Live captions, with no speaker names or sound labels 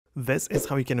This is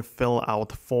how you can fill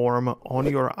out form on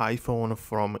your iPhone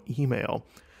from email.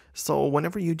 So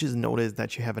whenever you just notice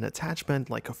that you have an attachment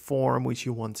like a form which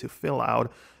you want to fill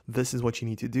out, this is what you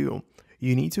need to do.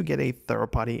 You need to get a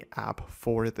third-party app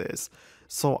for this.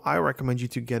 So I recommend you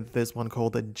to get this one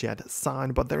called the Jet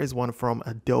Sign, but there is one from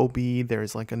Adobe.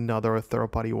 There's like another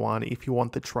third-party one if you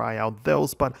want to try out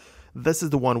those, but this is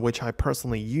the one which I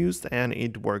personally used and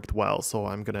it worked well. So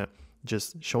I'm gonna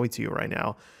just show it to you right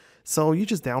now. So you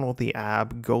just download the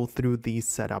app, go through the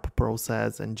setup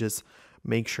process and just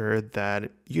make sure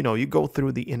that, you go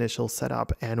through the initial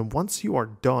setup. And once you are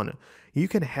done, you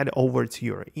can head over to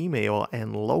your email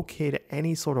and locate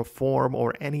any sort of form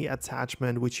or any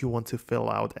attachment which you want to fill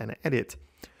out and edit.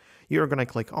 You're going to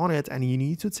click on it and you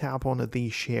need to tap on the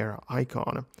share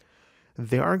icon.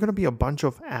 There are going to be a bunch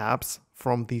of apps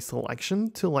from the selection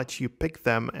to let you pick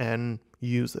them and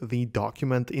use the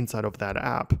document inside of that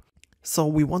app. So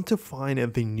we want to find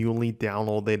the newly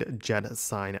downloaded Jet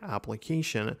Sign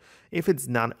application. If it's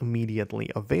not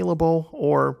immediately available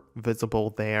or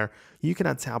visible there, you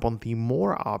can tap on the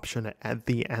More option at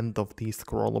the end of the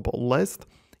scrollable list,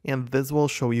 and this will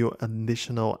show you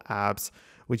additional apps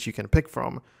which you can pick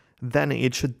from. Then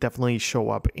it should definitely show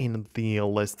up in the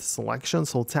list selection,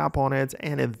 so tap on it,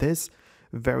 and this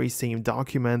very same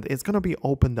document is going to be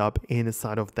opened up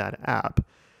inside of that app,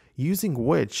 using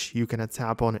which you can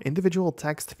tap on individual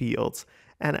text fields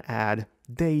and add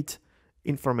date,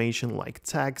 information like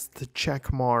text,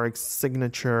 check marks,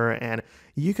 signature, and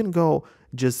you can go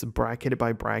just bracket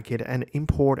by bracket and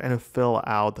import and fill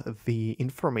out the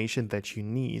information that you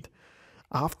need.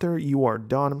 After you are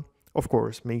done, of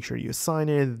course, make sure you sign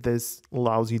it. This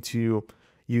allows you to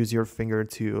use your finger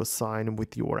to sign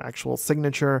with your actual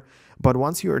signature. But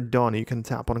once you're done, you can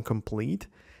tap on complete.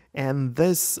 And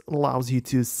this allows you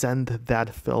to send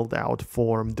that filled out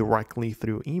form directly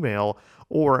through email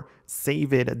or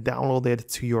save it, download it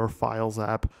to your Files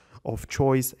app of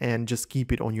choice and just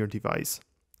keep it on your device.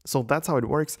 So that's how it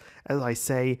works. As I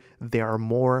say, there are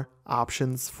more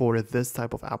options for this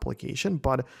type of application,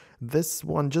 but this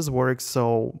one just works,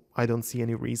 so I don't see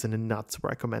any reason not to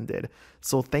recommend it.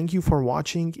 So thank you for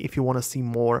watching. If you want to see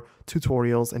more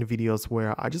tutorials and videos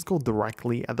where I just go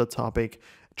directly at the topic,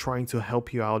 trying to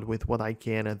help you out with what I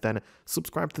can, and then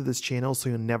subscribe to this channel so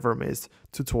you never miss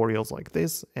tutorials like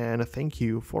this. And thank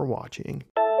you for watching.